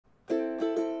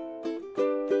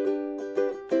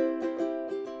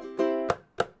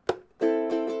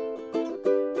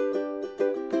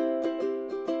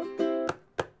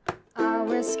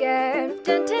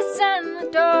the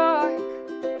dark.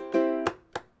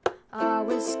 I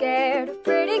was scared of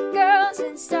pretty girls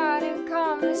and starting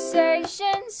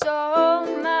conversations. All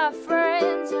my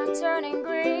friends are turning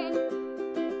green.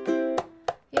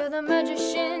 You're the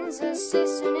magicians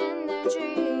assisting in their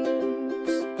dreams.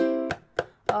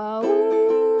 Oh,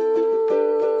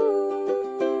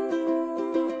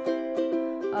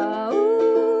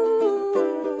 oh,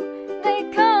 they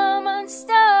come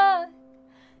unstuck,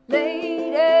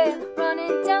 lady,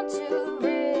 running down to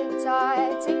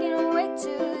Riptide, taking away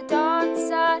to the dark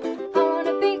side. I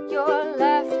wanna be your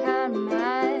left-hand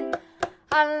man.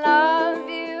 I love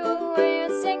you when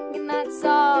you're singing that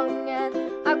song, and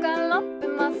I've got a lump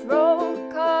in my throat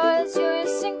 'cause you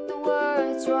sing the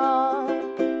words wrong.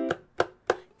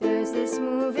 There's this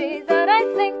movie that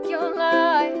I think you'll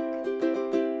like.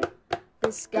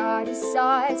 This guy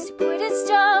decides to quit his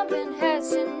job and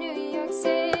heads to New York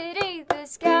City.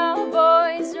 This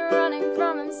cowboy's running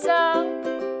from himself,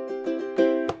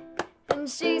 and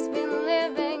she's been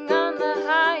living on the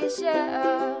high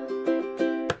shelf.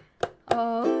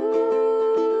 Oh,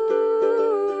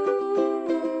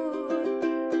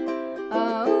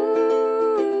 oh,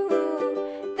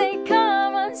 they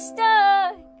come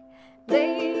unstuck,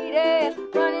 lady,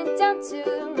 running down to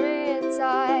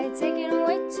Riptide, taking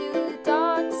away to the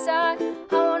dark side.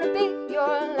 I wanna be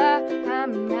your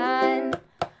left-hand man.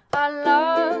 I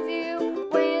love you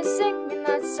when you're singing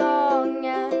that song,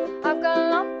 and I've got a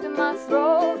lump in my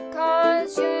throat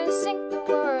 'cause you sing the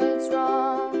words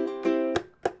wrong.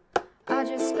 I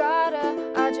just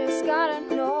gotta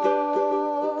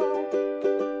know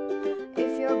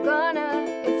if you're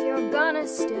gonna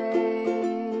stay.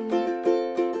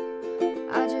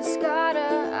 I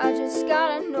just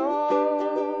gotta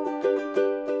know,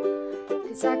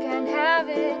 'cause I can't have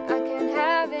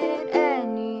it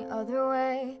any other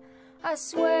way. I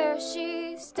swear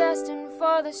she's destined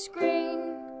for the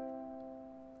screen.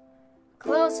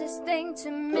 Closest thing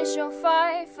to Michelle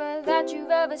Pfeiffer that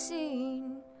you've ever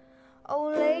seen. Oh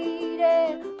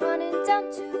lady, running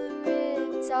down to the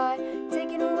Riptide,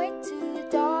 taking away to the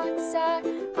dark side.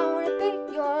 I wanna be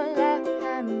your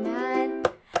left-hand man.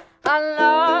 I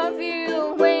love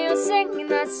you when you're singing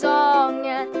that song,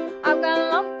 and I've got a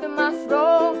lump in my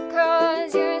throat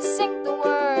 'cause you sing the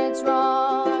words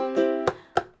wrong.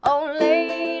 Oh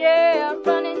lady, I'm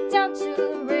running down to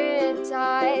the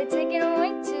Riptide, taking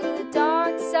away to the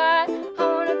dark side. I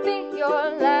wanna be your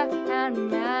left-hand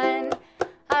man.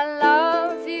 I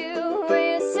love you when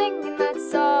you're singing that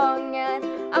song, and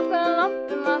I've got a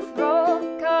lump in my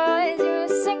throat 'cause you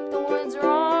sing the words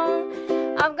wrong.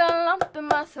 I've got a lump in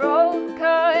my throat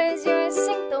 'cause you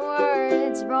sing the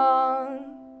words wrong.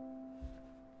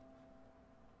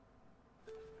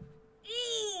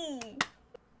 Eee!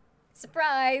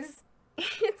 Surprise!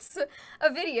 It's a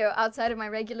video outside of my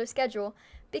regular schedule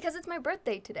because it's my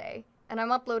birthday today, and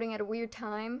I'm uploading at a weird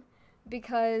time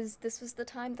because this was the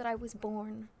time that I was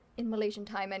born, in Malaysian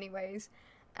time anyways.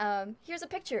 Here's a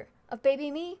picture of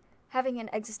baby me having an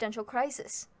existential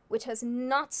crisis, which has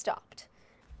not stopped.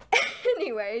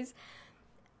 Anyways,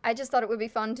 I just thought it would be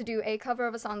fun to do a cover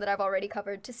of a song that I've already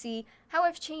covered to see how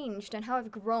I've changed and how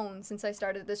I've grown since I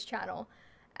started this channel.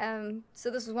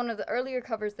 So this was one of the earlier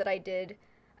covers that I did,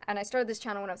 and I started this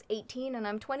channel when I was 18, and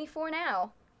I'm 24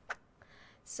 now.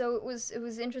 So it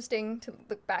was interesting to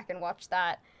look back and watch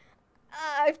that.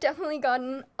 I've definitely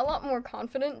gotten a lot more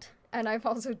confident, and I've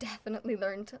also definitely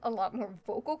learned a lot more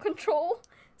vocal control,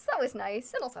 so that was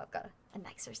nice. And also I've got a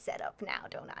nicer setup now,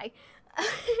 don't I?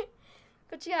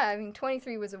 But yeah, I mean,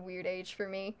 23 was a weird age for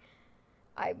me.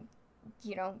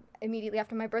 You know, immediately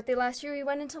after my birthday last year, we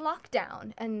went into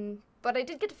lockdown, but I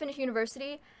did get to finish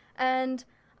university, and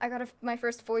I got my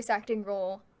first voice acting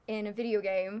role in a video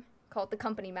game called The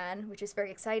Company Man, which is very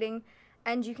exciting,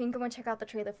 and you can go and check out the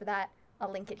trailer for that.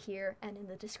 I'll link it here and in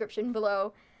the description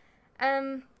below.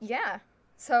 Yeah,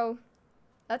 so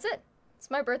that's it. It's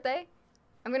my birthday.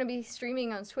 I'm gonna be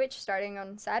streaming on Twitch starting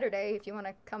on Saturday if you want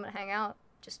to come and hang out.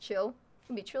 Just chill.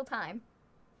 It'll be chill time.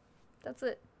 That's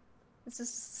it. It's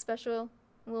just a special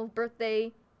little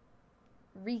birthday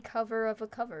recover of a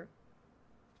cover.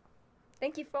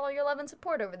 Thank you for all your love and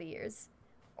support over the years.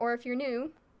 Or if you're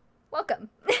new,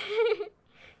 welcome.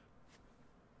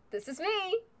 This is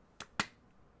me.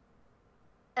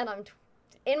 And I'm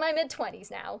in my mid-20s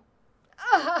now.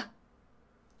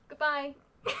 Goodbye.